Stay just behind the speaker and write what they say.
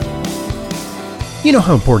You know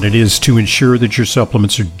how important it is to ensure that your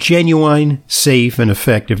supplements are genuine, safe, and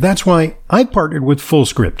effective. That's why I partnered with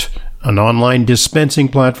FullScript, an online dispensing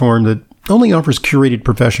platform that only offers curated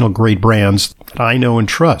professional-grade brands that I know and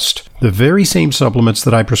trust. The very same supplements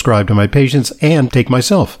that I prescribe to my patients and take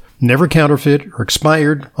myself. Never counterfeit or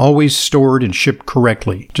expired, always stored and shipped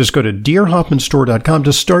correctly. Just go to drhoffmanstore.com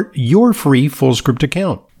to start your free FullScript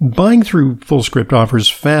account. Buying through FullScript offers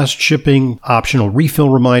fast shipping, optional refill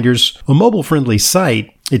reminders, a mobile-friendly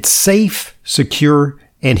site. It's safe, secure,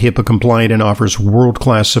 and HIPAA compliant and offers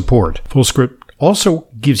world-class support. FullScript also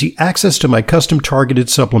gives you access to my custom targeted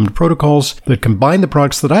supplement protocols that combine the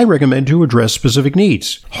products that I recommend to address specific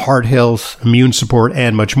needs. Heart health, immune support,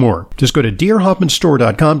 and much more. Just go to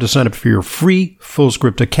drhoffmanstore.com to sign up for your free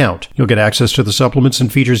FullScript account. You'll get access to the supplements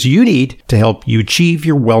and features you need to help you achieve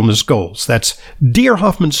your wellness goals. That's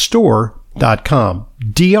drhoffmanstore.com.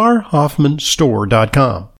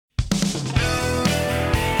 drhoffmanstore.com.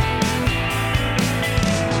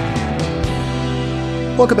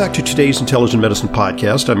 Welcome back to today's Intelligent Medicine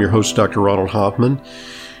Podcast. I'm your host, Dr. Ronald Hoffman.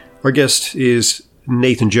 Our guest is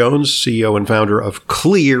Nathan Jones, CEO and founder of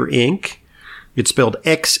Xlear Inc. It's spelled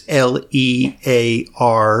Xlear.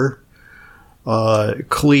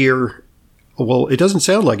 Xlear. Well, it doesn't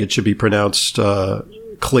sound like it should be pronounced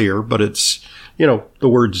clear, but it's, the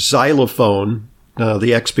word xylophone.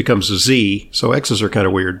 The X becomes a Z, so X's are kind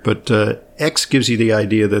of weird. But X gives you the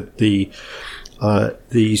idea that the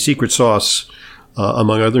secret sauce,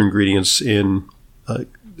 among other ingredients in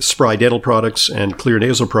Spry dental products and Xlear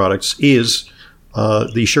nasal products, is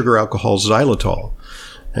the sugar alcohol xylitol.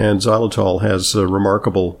 And xylitol has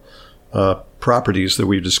remarkable properties that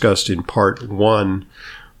we've discussed in part 1,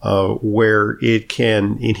 where it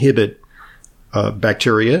can inhibit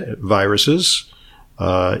bacteria, viruses,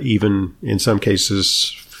 even in some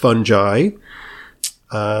cases fungi,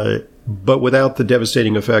 but without the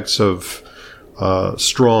devastating effects of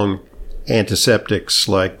strong antiseptics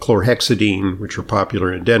like chlorhexidine, which are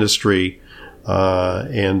popular in dentistry,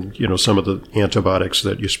 and some of the antibiotics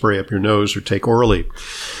that you spray up your nose or take orally.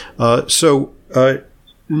 So,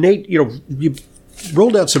 Nate, you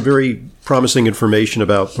rolled out some very promising information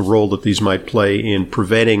about the role that these might play in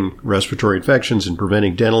preventing respiratory infections and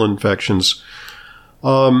preventing dental infections.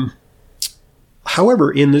 However,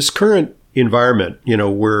 in this current environment,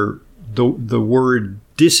 where the word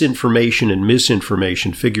disinformation and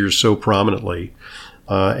misinformation figures so prominently,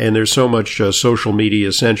 and there's so much social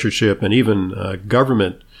media censorship and even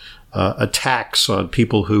government attacks on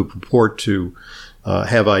people who purport to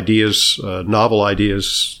have ideas, novel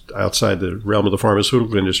ideas outside the realm of the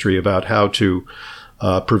pharmaceutical industry about how to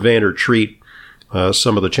prevent or treat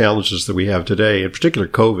some of the challenges that we have today, in particular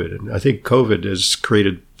COVID. And I think COVID has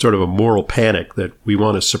created sort of a moral panic that we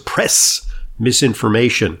want to suppress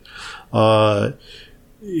misinformation.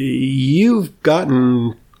 You've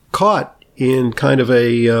gotten caught in kind of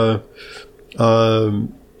a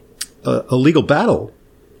legal battle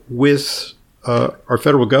with our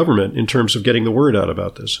federal government in terms of getting the word out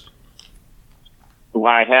about this. Well,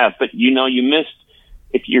 I have, but you missed,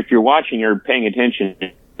 if you're watching or paying attention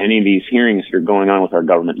to any of these hearings that are going on with our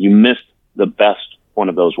government, you missed the best one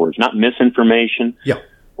of those words, not misinformation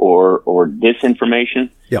or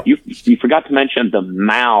disinformation. Yeah. You forgot to mention the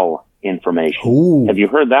malinformation. Ooh. Have you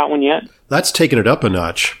heard that one yet? That's taken it up a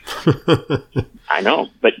notch. I know,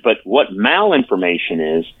 but what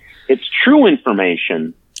malinformation is, it's true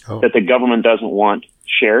information that the government doesn't want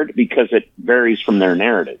shared because it varies from their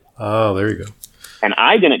narrative. Oh, there you go. And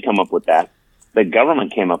I didn't come up with that. The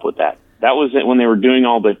government came up with that. That was it when they were doing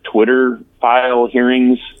all the Twitter file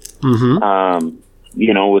hearings,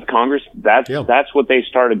 with Congress. That's what they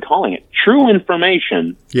started calling it. True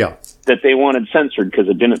information that they wanted censored because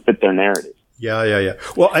it didn't fit their narrative. Yeah.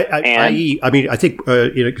 Well, I think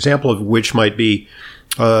an example of which might be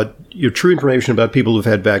true information about people who've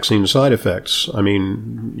had vaccine side effects. I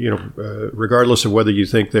mean, regardless of whether you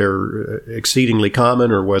think they're exceedingly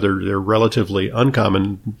common or whether they're relatively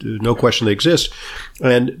uncommon, no question they exist.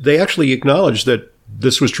 And they actually acknowledged that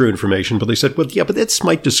this was true information, but they said, but this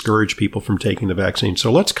might discourage people from taking the vaccine. So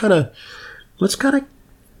let's kind of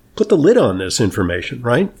put the lid on this information,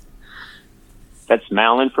 right? That's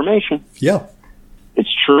malinformation. Yeah. It's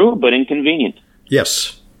true, but inconvenient.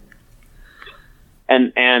 Yes.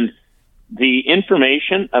 And the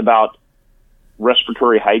information about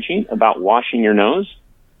respiratory hygiene, about washing your nose,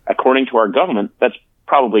 according to our government, that's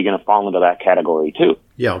probably going to fall into that category too.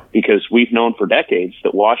 Yeah. Because we've known for decades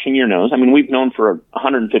that washing your nose, we've known for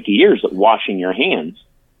 150 years that washing your hands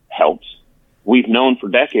helps. We've known for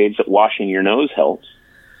decades that washing your nose helps.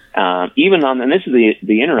 And this is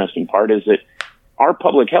the interesting part, is that our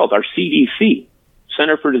public health, our CDC,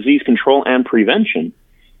 Center for Disease Control and Prevention,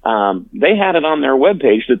 they had it on their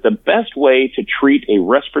webpage that the best way to treat a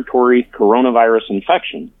respiratory coronavirus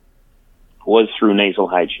infection was through nasal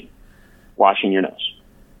hygiene, washing your nose,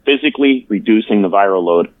 physically reducing the viral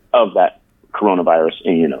load of that coronavirus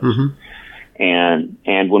in your nose. Mm-hmm.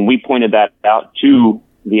 And when we pointed that out to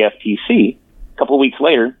the FTC, a couple of weeks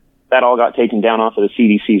later, that all got taken down off of the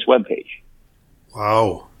CDC's webpage.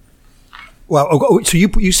 Wow. Wow. So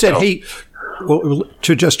you said, hey, well,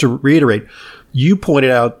 to reiterate, you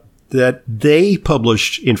pointed out that they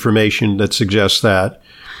published information that suggests that,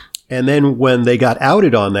 and then when they got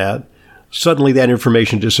outed on that, suddenly that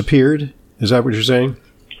information disappeared. Is that what you're saying?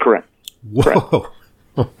 Correct. Whoa.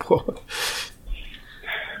 Correct.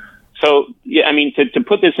 So, yeah, I mean, to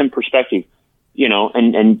put this in perspective,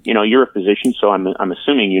 and you're a physician, so I'm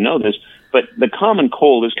assuming you know this, but the common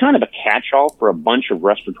cold is kind of a catch-all for a bunch of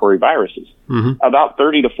respiratory viruses. Mm-hmm. About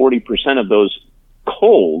 30 to 40% of those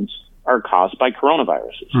colds are caused by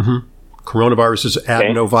coronaviruses. Mm-hmm. Coronaviruses,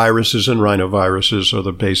 adenoviruses, and rhinoviruses are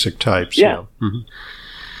the basic types. Yeah. Mm-hmm.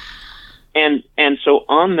 And so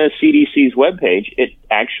on the CDC's webpage, it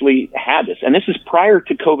actually had this, and this is prior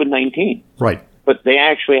to COVID-19. Right. But they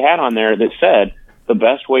actually had on there that said the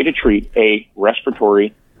best way to treat a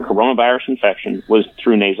respiratory coronavirus infection was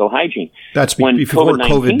through nasal hygiene. That's before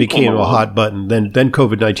COVID became a hot button. Then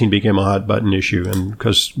COVID-19 became a hot button issue, and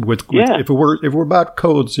because if it were about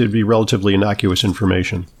colds, it'd be relatively innocuous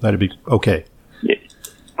information. That'd be okay. Yeah,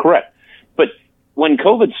 correct. But when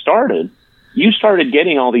COVID started, you started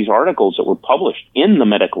getting all these articles that were published in the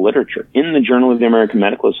medical literature, in the Journal of the American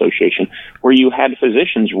Medical Association, where you had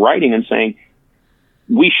physicians writing and saying,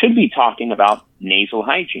 we should be talking about nasal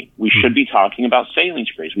hygiene. We should be talking about saline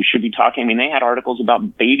sprays. We should be talking, they had articles about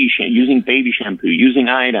using baby shampoo, using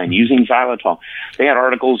iodine, using xylitol. They had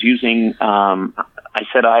articles using,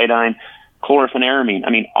 iodine,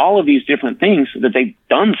 chlorpheniramine. All of these different things that they've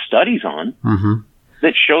done studies on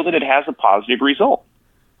that show that it has a positive result.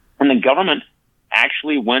 And the government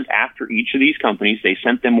actually went after each of these companies. They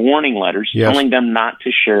sent them warning letters telling them not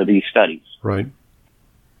to share these studies. Right.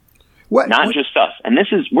 Not just us. And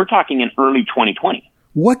we're talking in early 2020.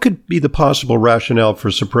 What could be the possible rationale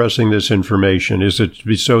for suppressing this information? Is it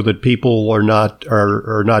so that people are not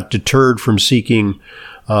deterred from seeking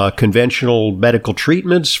conventional medical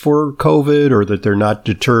treatments for COVID, or that they're not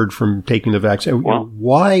deterred from taking the vaccine? Well,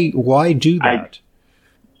 why do that?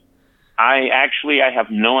 I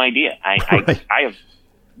have no idea. I have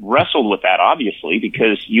wrestled with that, obviously,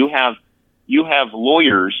 because you have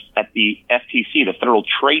lawyers at the FTC, the Federal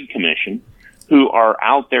Trade Commission, who are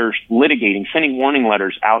out there litigating, sending warning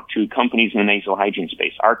letters out to companies in the nasal hygiene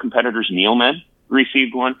space. Our competitors, NeilMed,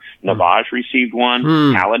 received one. Navage received one.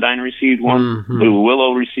 Paladine received one. Blue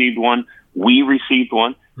Willow received one. We received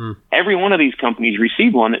one. Every one of these companies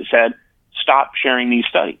received one that said, stop sharing these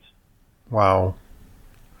studies. Wow.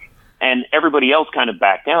 And everybody else kind of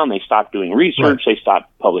backed down. They stopped doing research. Right. They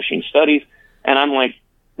stopped publishing studies. And I'm like,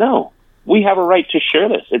 no. We have a right to share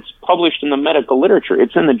this. It's published in the medical literature.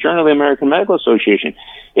 It's in the Journal of the American Medical Association.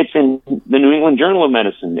 It's in the New England Journal of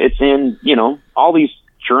Medicine. It's in, all these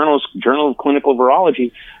journals, Journal of Clinical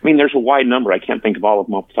Virology. There's a wide number. I can't think of all of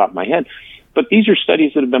them off the top of my head. But these are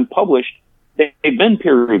studies that have been published. They've been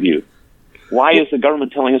peer-reviewed. Why is the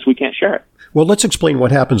government telling us we can't share it? Well, let's explain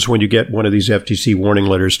what happens when you get one of these FTC warning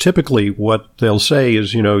letters. Typically, what they'll say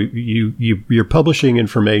is, you're publishing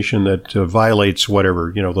information that violates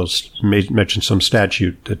whatever, they'll mention some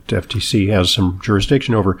statute that FTC has some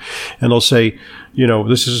jurisdiction over. And they'll say,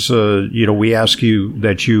 this is, we ask you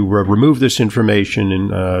that you remove this information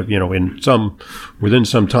within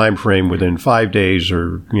some time frame, within 5 days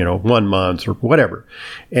or, 1 month or whatever.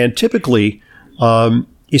 And typically,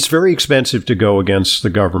 it's very expensive to go against the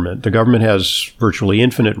government. The government has virtually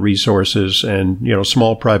infinite resources, and, a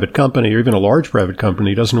small private company or even a large private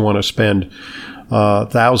company doesn't want to spend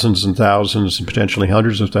thousands and thousands and potentially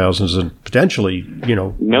hundreds of thousands and potentially,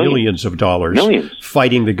 millions of dollars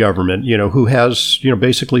fighting the government, who has,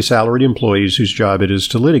 basically salaried employees whose job it is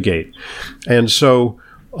to litigate. And so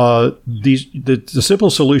the simple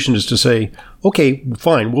solution is to say, okay,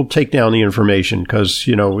 fine, we'll take down the information because,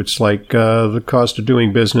 it's like the cost of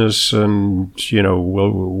doing business, and,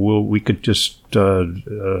 we could just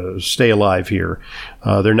stay alive here.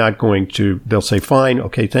 They're not going to, they'll say, fine,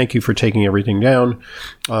 okay, thank you for taking everything down.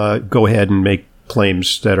 Go ahead and make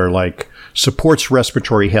claims that are like supports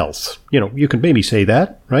respiratory health. You can maybe say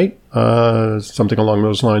that, right? Something along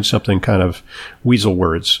those lines, something kind of weasel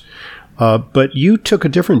words. But you took a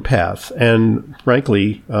different path, and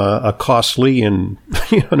frankly, a costly and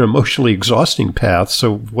an emotionally exhausting path.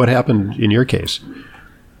 So what happened in your case?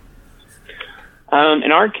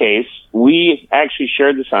 In our case, we actually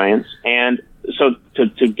shared the science. And so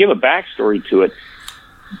to give a backstory to it,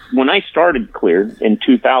 when I started Clear in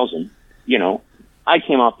 2000, I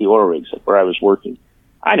came off the oil rigs where I was working.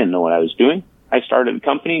 I didn't know what I was doing. I started a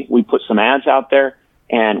company. We put some ads out there,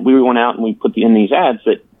 and we went out and we put in these ads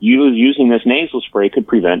that using this nasal spray could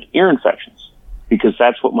prevent ear infections, because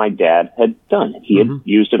that's what my dad had done. He had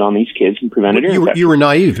used it on these kids and prevented ear infections. You were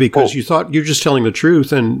naive because you thought you're just telling the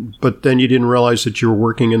truth, but then you didn't realize that you were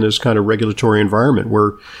working in this kind of regulatory environment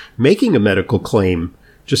where making a medical claim,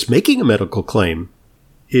 just making a medical claim,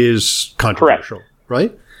 is controversial, correct,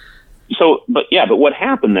 right? So, but what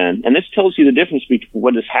happened then, and this tells you the difference between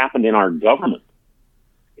what has happened in our government,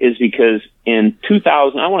 is because in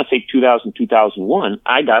 2000, I want to say 2001,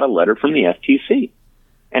 I got a letter from the FTC,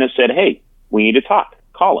 and it said, hey, we need to talk.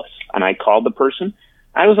 Call us. And I called the person.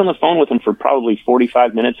 I was on the phone with them for probably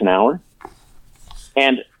 45 minutes, an hour.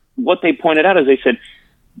 And what they pointed out is they said,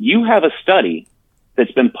 you have a study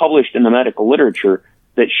that's been published in the medical literature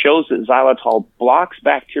that shows that xylitol blocks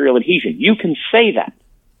bacterial adhesion. You can say that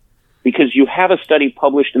because you have a study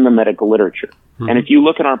published in the medical literature. Mm-hmm. And if you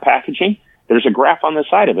look at our packaging, there's a graph on the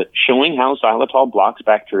side of it showing how xylitol blocks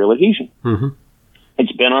bacterial adhesion. Mm-hmm.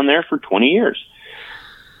 It's been on there for 20 years.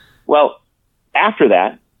 Well, after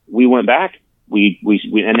that, we went back. They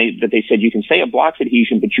said you can say it blocks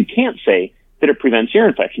adhesion, but you can't say that it prevents ear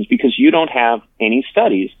infections because you don't have any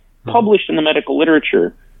studies published in the medical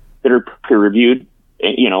literature that are peer-reviewed,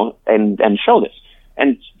 and show this.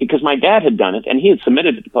 And because my dad had done it, and he had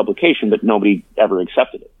submitted it to publication, but nobody ever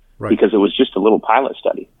accepted it because it was just a little pilot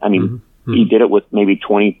study. I mean, he did it with maybe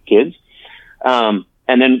 20 kids. And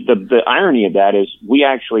then the irony of that is we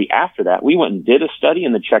actually, after that, we went and did a study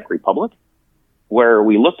in the Czech Republic where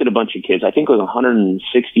we looked at a bunch of kids. I think it was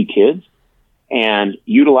 160 kids, and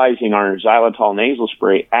utilizing our xylitol nasal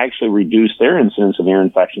spray actually reduced their incidence of ear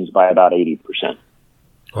infections by about 80%.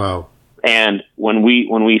 Wow. And when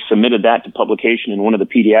we submitted that to publication in one of the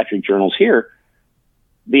pediatric journals here,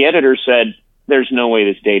 the editor said, there's no way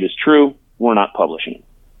this data is true. We're not publishing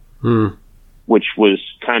it. Which was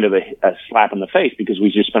kind of a slap in the face because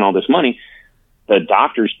we just spent all this money. The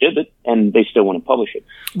doctors did it, and they still wouldn't publish it.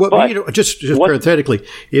 Well, but just parenthetically,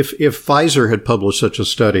 if Pfizer had published such a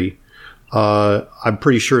study, I'm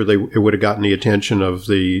pretty sure it would have gotten the attention of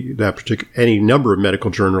any number of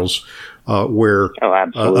medical journals where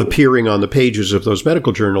appearing on the pages of those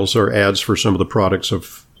medical journals are ads for some of the products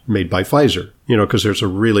made by Pfizer. Because there's a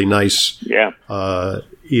really nice,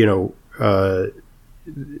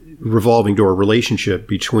 revolving door relationship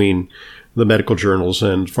between the medical journals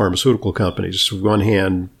and pharmaceutical companies. One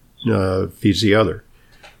hand feeds the other.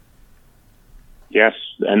 Yes,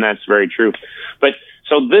 and that's very true. But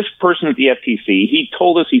so this person at the FTC, he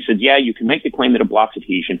told us, he said, yeah, you can make the claim that it blocks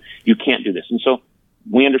adhesion. You can't do this. And so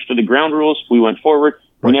we understood the ground rules. We went forward.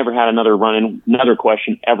 We never had another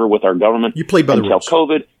question ever with our government. You played by the rules. Until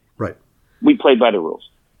COVID. Right. We played by the rules.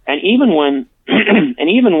 And even when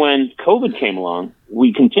COVID came along,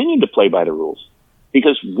 we continued to play by the rules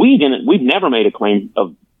because we've never made a claim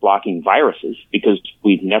of blocking viruses because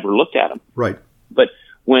we've never looked at them. Right. But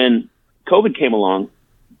when COVID came along,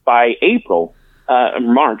 by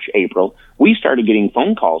March, April, we started getting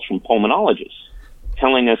phone calls from pulmonologists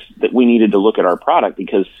telling us that we needed to look at our product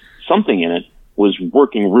because something in it was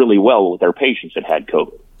working really well with our patients that had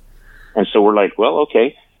COVID. And so we're like, well,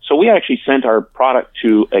 okay. So we actually sent our product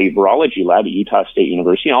to a virology lab at Utah State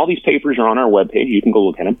University. And all these papers are on our webpage. You can go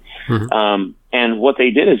look at them. Mm-hmm. And what they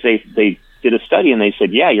did is they did a study and they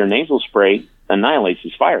said, yeah, your nasal spray annihilates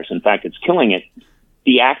this virus. In fact, it's killing it,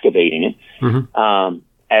 deactivating it,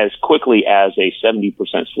 as quickly as a 70%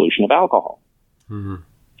 solution of alcohol. Mm-hmm.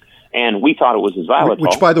 And we thought it was a xylitol.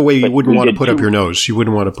 Which, by the way, you wouldn't want to put up your nose. You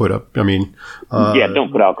wouldn't want to put up, don't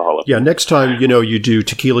put alcohol up. Yeah, next time, you do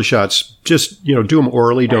tequila shots, just, do them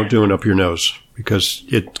orally, don't do them up your nose because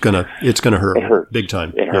it's gonna hurt. It hurts. Big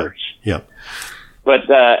time. It hurts. Yeah. But,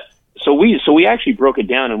 so we actually broke it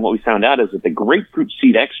down, and what we found out is that the grapefruit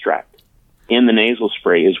seed extract in the nasal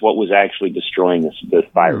spray is what was actually destroying this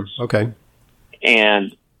virus. Okay.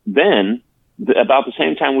 And then, about the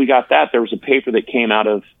same time we got that, there was a paper that came out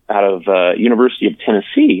of University of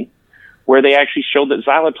Tennessee where they actually showed that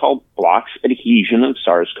xylitol blocks adhesion of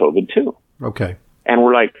SARS-CoV-2. Okay. And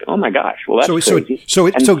we're like, oh my gosh, well that's crazy.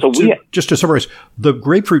 Just to summarize, the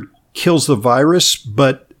grapefruit kills the virus,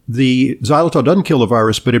 but the xylitol doesn't kill the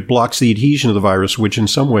virus, but it blocks the adhesion of the virus, which in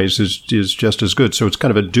some ways is just as good. So it's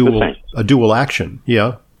kind of a dual action.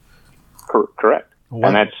 Yeah. Correct. Wow.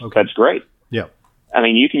 And that's great. Yeah. I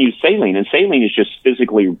mean, you can use saline, and saline is just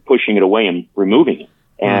physically pushing it away and removing it.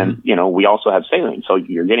 And, we also have saline. So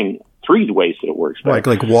you're getting intrigued ways that it works better.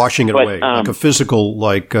 Like washing it away, like a physical,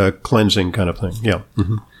 cleansing kind of thing. Yeah.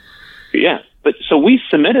 Mm-hmm. Yeah. But so we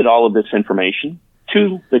submitted all of this information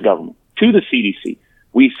to the government, to the CDC.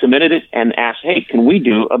 We submitted it and asked, hey, can we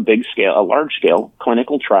do a large scale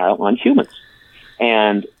clinical trial on humans?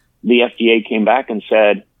 And the FDA came back and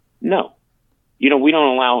said, no. We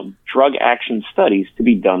don't allow drug action studies to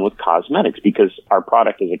be done with cosmetics because our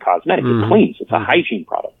product is a cosmetic. Mm-hmm. It cleans. It's a hygiene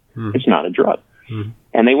product. Mm-hmm. It's not a drug. Mm-hmm.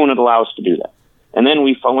 And they wouldn't allow us to do that. And then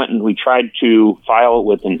we went and we tried to file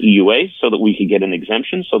with an EUA so that we could get an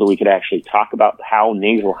exemption so that we could actually talk about how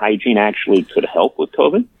nasal hygiene actually could help with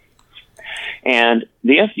COVID. And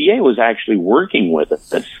the FDA was actually working with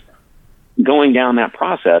us, going down that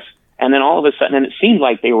process. And then all of a sudden, and it seemed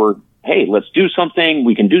like they were, hey, let's do something.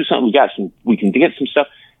 We can do something. We can get some stuff.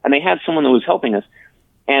 And they had someone that was helping us.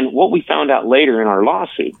 And what we found out later in our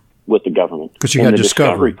lawsuit with the government, because you had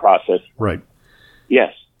discovery process, right?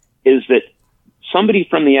 Yes, is that somebody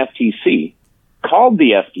from the FTC called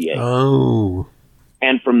the FDA. Oh.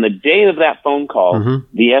 And from the day of that phone call,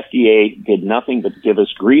 mm-hmm. the FDA did nothing but give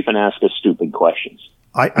us grief and ask us stupid questions.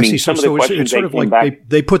 I see. So it's sort of like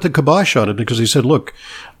they put the kibosh on it because they said, look,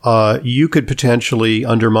 you could potentially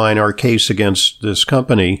undermine our case against this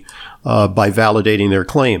company by validating their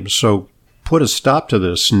claims. So put a stop to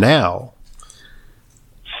this now.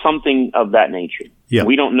 Something of that nature. Yeah.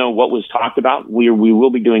 We don't know what was talked about. We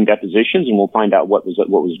will be doing depositions, and we'll find out what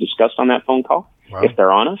was discussed on that phone call. Wow. If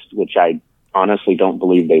they're honest, which I honestly don't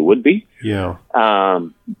believe they would be. Yeah.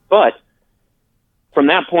 But from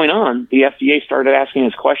that point on, the FDA started asking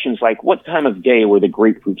us questions like, what time of day were the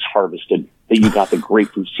grapefruits harvested that you got the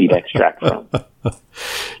grapefruit seed extract from?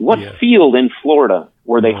 What field in Florida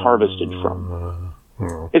were they harvested from?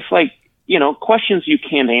 It's like, questions you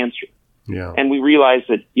can't answer. Yeah. And we realized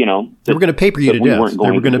that, they were going to paper you to death.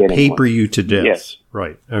 They were going to paper you to death. Yes.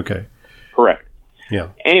 Right. Okay. Correct. Yeah.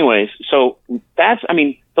 Anyways, so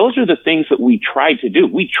those are the things that we tried to do.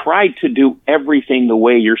 We tried to do everything the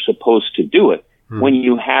way you're supposed to do it. When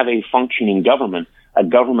you have a functioning government, a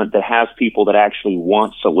government that has people that actually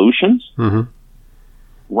want solutions, mm-hmm.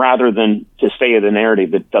 rather than to say the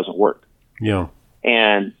narrative that doesn't work. Yeah.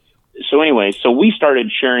 And so anyway, so we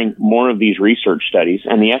started sharing more of these research studies,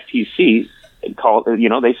 and the FTC called,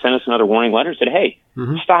 they sent us another warning letter and said, hey,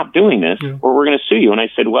 mm-hmm. stop doing this or we're going to sue you. And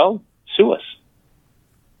I said, well, sue us.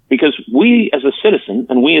 Because we as a citizen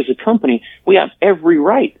and we as a company, we have every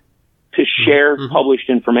right to share mm-hmm. published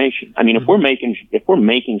information. I mean, mm-hmm. if we're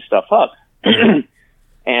making stuff up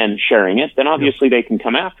and sharing it, then obviously they can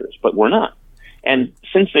come after us, but we're not. And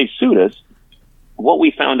since they sued us, what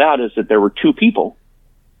we found out is that there were two people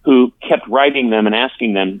who kept writing them and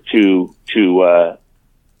asking them to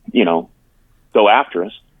go after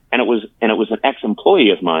us. And it was an ex-employee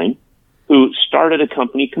of mine who started a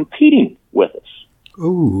company competing with us.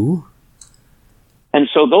 Ooh. And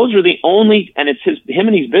so those are the only, and it's him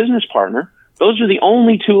and his business partner, those are the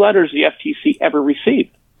only two letters the FTC ever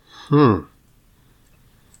received.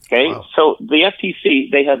 Okay, wow. So the FTC,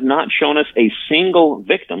 they have not shown us a single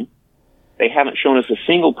victim. They haven't shown us a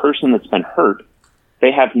single person that's been hurt.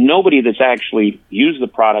 They have nobody that's actually used the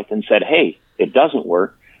product and said, hey, it doesn't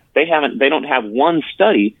work. They don't have one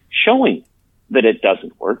study showing that it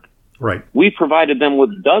doesn't work. Right. We provided them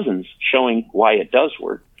with dozens showing why it does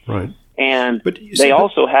work. Right. And they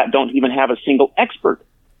also don't even have a single expert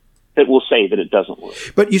that will say that it doesn't work.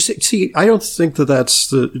 But you see, I don't think that that's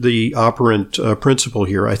the operant principle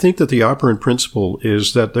here. I think that the operant principle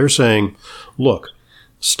is that they're saying, look,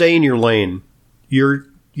 stay in your lane. You're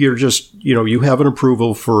just, you have an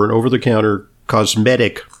approval for an over-the-counter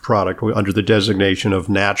cosmetic product under the designation of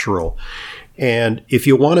natural. And if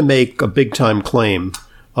you want to make a big-time claim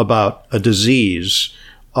about a disease,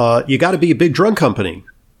 you got to be a big drug company.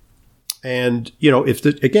 And, if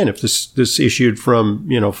this issued from,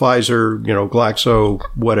 Pfizer, Glaxo,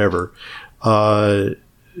 whatever,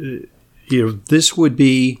 this would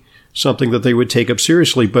be something that they would take up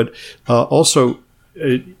seriously. But also,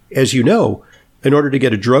 as you know, in order to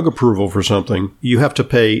get a drug approval for something, you have to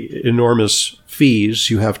pay enormous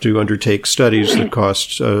fees. You have to undertake studies that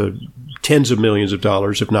cost tens of millions of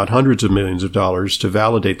dollars, if not hundreds of millions of dollars, to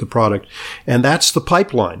validate the product. And that's the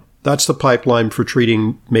pipeline. That's the pipeline for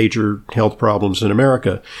treating major health problems in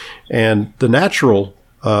America. And the natural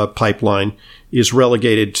pipeline is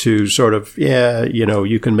relegated to sort of,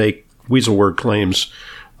 you can make weasel word claims,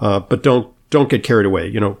 but don't get carried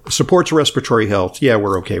away. Supports respiratory health. Yeah,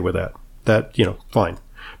 we're okay with that. That, fine.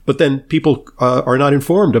 But then people are not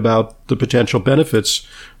informed about the potential benefits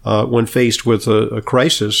when faced with a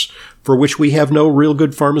crisis for which we have no real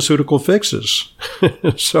good pharmaceutical fixes.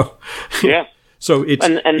 So, yeah. So it's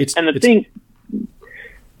the thing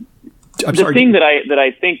that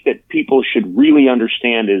I think that people should really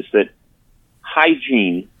understand is that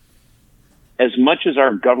hygiene, as much as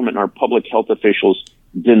our government and our public health officials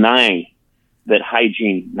deny that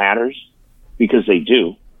hygiene matters, because they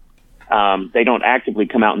do, they don't actively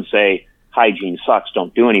come out and say hygiene sucks,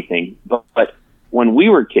 don't do anything. But when we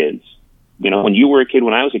were kids, when you were a kid,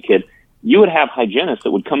 when I was a kid, you would have hygienists that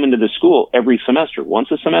would come into the school every semester, once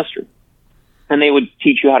a semester. And they would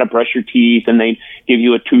teach you how to brush your teeth, and they'd give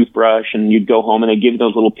you a toothbrush, and you'd go home and they'd give you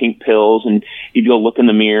those little pink pills, and you'd go look in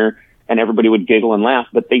the mirror, and everybody would giggle and laugh.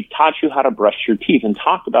 But they taught you how to brush your teeth and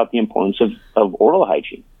talked about the importance of oral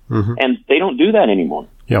hygiene. Mm-hmm. And they don't do that anymore.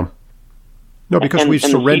 Yeah. No, because we've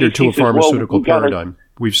surrendered to a pharmaceutical paradigm.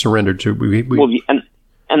 We've surrendered to...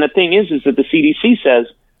 And the thing is that the CDC says,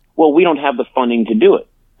 well, we don't have the funding to do it.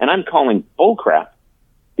 And I'm calling bullcrap,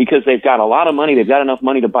 because they've got a lot of money. They've got enough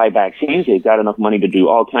money to buy vaccines. They've got enough money to do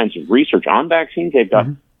all kinds of research on vaccines. They've got,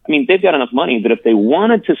 they've got enough money that if they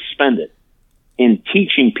wanted to spend it in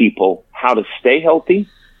teaching people how to stay healthy,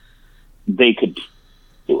 they could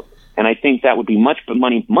do it. And I think that would be much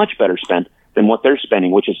better spent than what they're spending,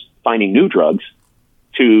 which is finding new drugs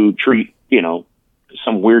to treat,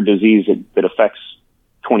 some weird disease that affects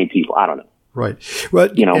 20 people. I don't know. Right. Well,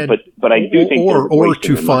 but I do think or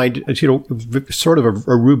to find, sort of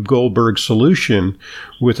a Rube Goldberg solution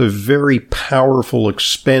with a very powerful,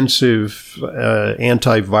 expensive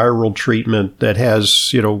antiviral treatment that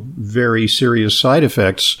has, very serious side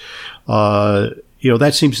effects.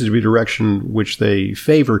 That seems to be the direction which they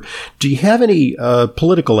favor. Do you have any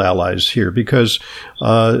political allies here? Because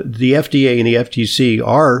the FDA and the FTC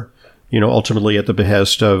are, ultimately at the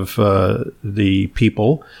behest of the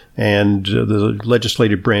people, and the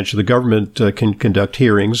legislative branch of the government can conduct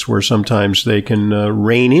hearings where sometimes they can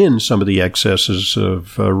rein in some of the excesses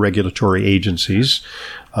of regulatory agencies,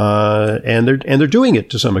 and they're doing it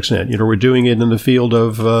to some extent. We're doing it in the field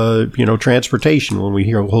of transportation when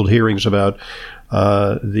we hold hearings about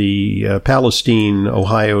the Palestine,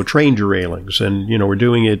 Ohio train derailings, and we're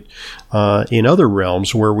doing it in other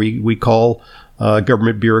realms where we call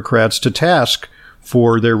government bureaucrats to task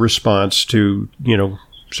for their response to,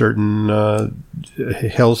 certain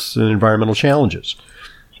health and environmental challenges.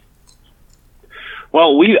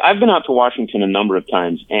 Well, I've been out to Washington a number of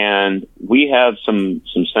times, and we have some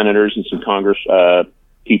senators and some Congress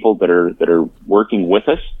people that are working with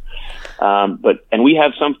us. And we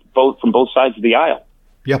have some from both sides of the aisle.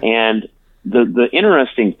 Yep. And the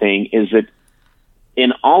interesting thing is that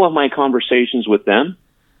in all of my conversations with them,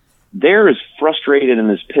 they're as frustrated and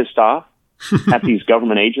as pissed off at these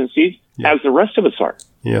government agencies as the rest of us are.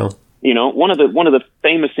 Yeah. One of the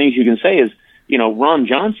famous things you can say is, Ron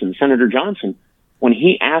Johnson, Senator Johnson, when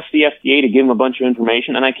he asked the FDA to give him a bunch of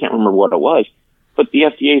information, and I can't remember what it was, but the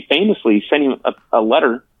FDA famously sent him a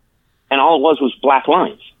letter, and all it was black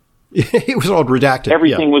lines. It was all redacted.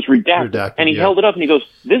 Everything was redacted. And he held it up and he goes,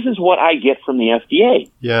 "This is what I get from the FDA."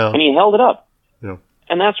 Yeah. And he held it up. Yeah.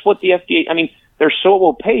 And that's what the FDA, they're so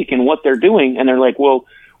opaque in what they're doing, and they're like, well,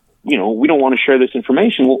 we don't want to share this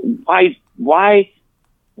information. Well,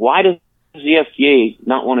 why does the FDA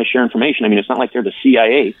not want to share information? It's not like they're the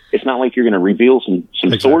CIA. It's not like you're going to reveal some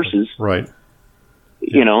sources. Right.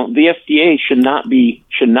 Yeah. The FDA should not be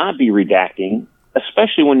redacting,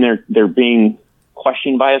 especially when they're being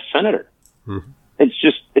questioned by a senator. Mm-hmm.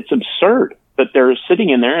 It's absurd that they're sitting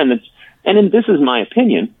in there, and this is my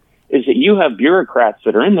opinion, is that you have bureaucrats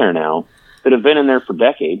that are in there now that have been in there for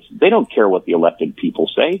decades. They don't care what the elected people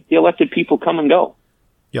say. The elected people come and go.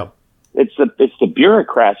 Yep. It's the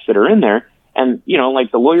bureaucrats that are in there, and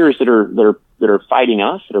like the lawyers that are fighting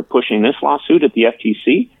us, that are pushing this lawsuit at the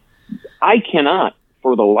FTC. I cannot,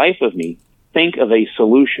 for the life of me, think of a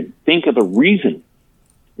solution. Think of a reason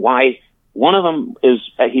why. One of them is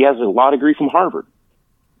he has a law degree from Harvard.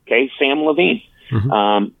 Okay, Sam Levine.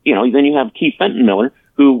 Mm-hmm. Then you have Keith Fenton Miller,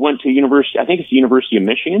 who went to I think it's the University of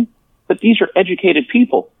Michigan. But these are educated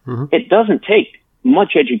people. Mm-hmm. It doesn't take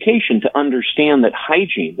much education to understand that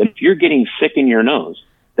hygiene, that if you're getting sick in your nose,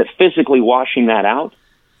 that physically washing that out,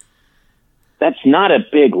 that's not a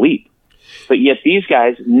big leap. But yet these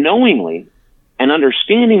guys, knowingly and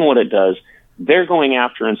understanding what it does, they're going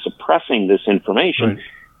after and suppressing this information. Right.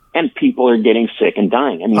 And people are getting sick and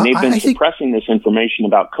dying. They've been suppressing this information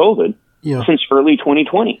about COVID since early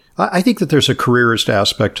 2020. I think that there's a careerist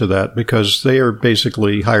aspect to that, because they are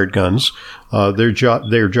basically hired guns. Their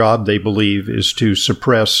job, they believe, is to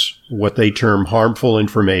suppress what they term harmful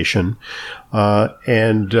information,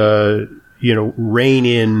 and rein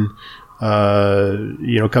in,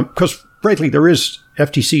 because frankly, there is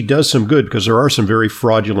FTC does some good because there are some very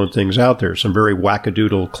fraudulent things out there, some very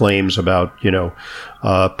wackadoodle claims about,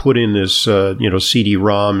 put in this,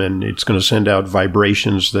 CD-ROM and it's going to send out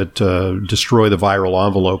vibrations that destroy the viral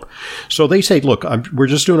envelope. So they say, look, we're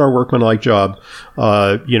just doing our workmanlike job.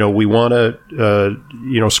 We want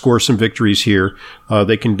to, score some victories here.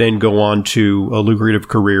 They can then go on to a lucrative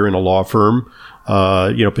career in a law firm.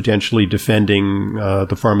 Potentially defending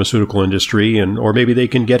the pharmaceutical industry, or maybe they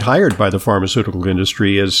can get hired by the pharmaceutical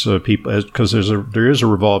industry as people, because there is a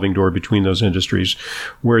revolving door between those industries,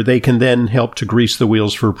 where they can then help to grease the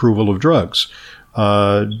wheels for approval of drugs.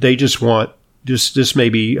 They just want this may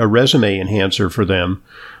be a resume enhancer for them,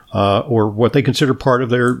 or what they consider part of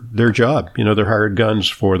their job. They're hired guns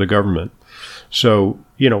for the government. So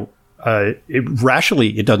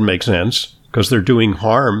rationally it doesn't make sense, because they're doing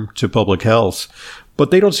harm to public health,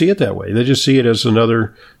 but they don't see it that way. They just see it as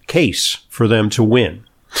another case for them to win.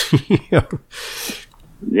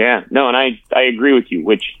 Yeah, no, and I agree with you,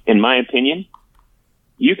 which, in my opinion,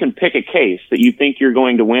 you can pick a case that you think you're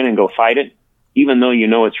going to win and go fight it, even though you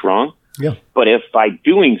know it's wrong. Yeah. But if by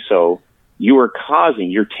doing so, you're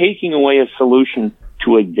taking away a solution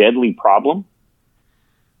to a deadly problem,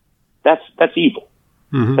 that's evil.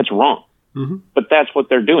 Mm-hmm. That's wrong. Mm-hmm. But that's what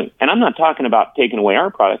they're doing. And I'm not talking about taking away our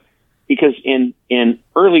product, because in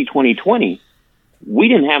early 2020, we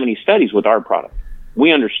didn't have any studies with our product.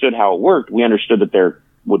 We understood how it worked. We understood that there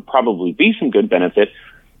would probably be some good benefit,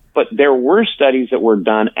 but there were studies that were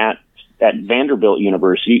done at Vanderbilt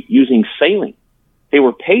University using saline. They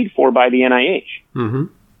were paid for by the NIH. Mm-hmm.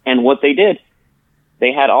 And what they did,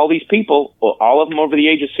 they had all these people, all of them over the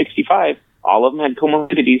age of 65, all of them had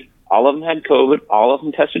comorbidities, all of them had COVID, all of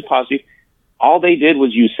them tested positive. All they did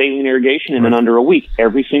was use saline irrigation, and in under a week,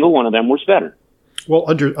 every single one of them was better. Well,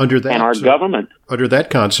 under that, and our government, under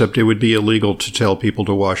that concept, it would be illegal to tell people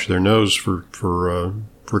to wash their nose for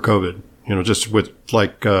COVID. Just with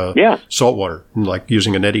salt water, like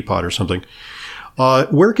using a neti pot or something.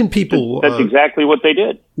 Where can people? That's exactly what they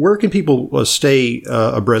did. Where can people stay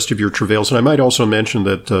abreast of your travails? And I might also mention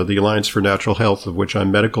that the Alliance for Natural Health, of which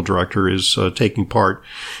I'm medical director, is taking part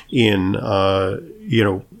in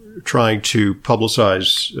trying to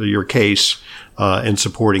publicize your case and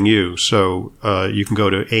supporting you. So you can go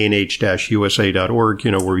to anh-usa.org,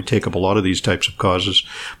 where we take up a lot of these types of causes.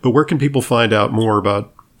 But where can people find out more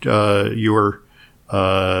about your,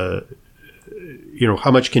 how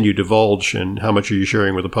much can you divulge and how much are you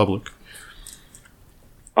sharing with the public?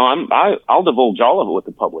 I'll divulge all of it with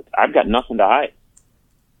the public. I've got nothing to hide.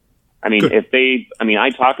 I mean, Good. I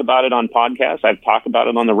talk about it on podcasts. I've talked about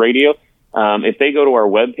it on the radio. If they go to our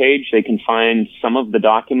webpage, they can find some of the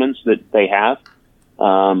documents that they have.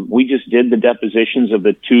 We just did the depositions of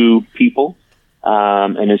the two people.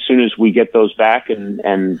 And as soon as we get those back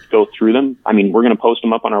and go through them, we're going to post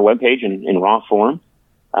them up on our webpage in raw form.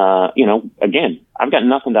 Again, I've got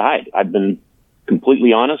nothing to hide. I've been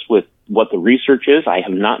completely honest with what the research is. I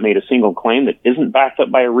have not made a single claim that isn't backed up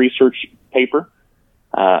by a research paper.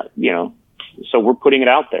 So we're putting it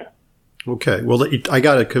out there. Okay. Well, I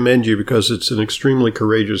got to commend you, because it's an extremely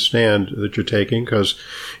courageous stand that you're taking, because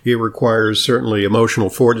it requires certainly emotional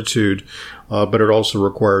fortitude, but it also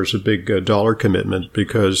requires a big dollar commitment,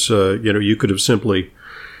 because, you could have simply,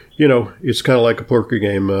 it's kind of like a poker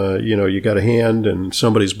game. You got a hand and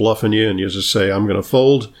somebody's bluffing you, and you just say, I'm going to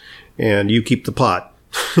fold, and you keep the pot.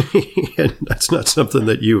 And that's not something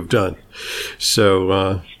that you've done.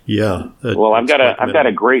 So, yeah. Well, I've got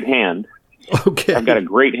a great hand. Okay. I've got a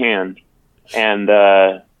great hand. And,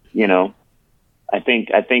 I think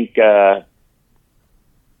I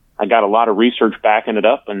got a lot of research backing it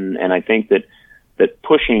up. And I think that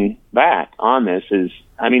pushing back on this is,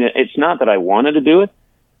 it's not that I wanted to do it.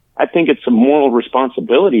 I think it's a moral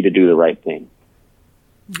responsibility to do the right thing.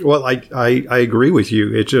 Well, I agree with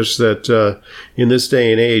you. It's just that in this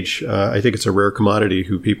day and age, I think it's a rare commodity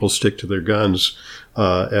who people stick to their guns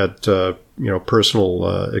at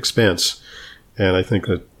personal expense. And I think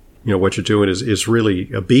that what you're doing is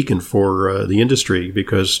really a beacon for the industry,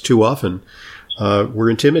 because too often we're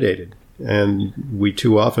intimidated, and we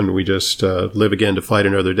just live again to fight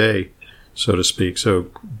another day, so to speak.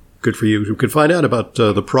 So good for you. You can find out about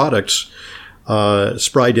the products.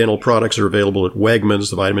 Spry Dental products are available at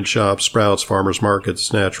Wegmans, the Vitamin Shoppe, Sprouts, Farmers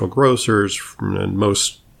Markets, Natural Grocers, and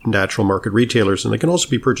most natural market retailers. And they can also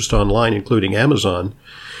be purchased online, including Amazon.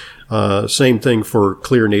 Same thing for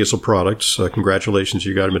clear nasal products. Congratulations,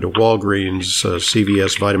 you got them into Walgreens,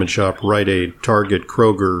 CVS, Vitamin Shoppe, Rite Aid, Target,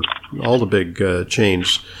 Kroger, all the big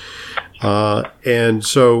chains. And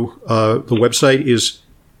so the website is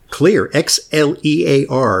Xlear,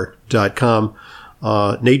 XLEAR.com.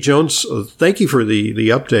 Nate Jones, thank you for the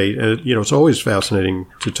update. It's always fascinating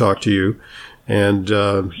to talk to you, and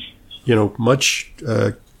much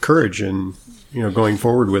courage in going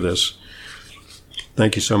forward with this.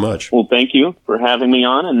 Thank you so much. Well, thank you for having me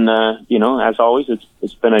on, and as always,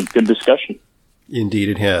 it's been a good discussion. Indeed,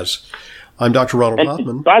 it has. I'm Dr. Ronald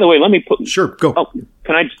Hoffman. By the way, let me put. Sure, go. Oh,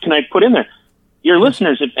 can I put in there? Your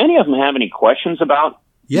listeners, if any of them have any questions about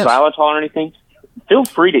xylitol or anything, feel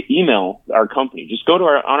free to email our company. Just go to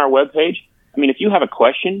on our webpage. I mean, if you have a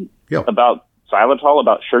question about xylitol,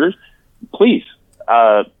 about sugars, please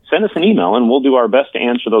send us an email, and we'll do our best to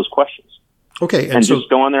answer those questions. Okay. And just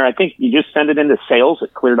go on there. I think you just send it into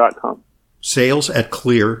sales@clear.com.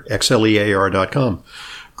 Sales@clear, XLEAR.com.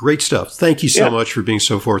 Great stuff. Thank you so much for being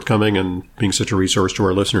so forthcoming and being such a resource to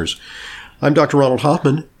our listeners. I'm Dr. Ronald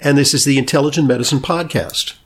Hoffman, and this is the Intelligent Medicine Podcast.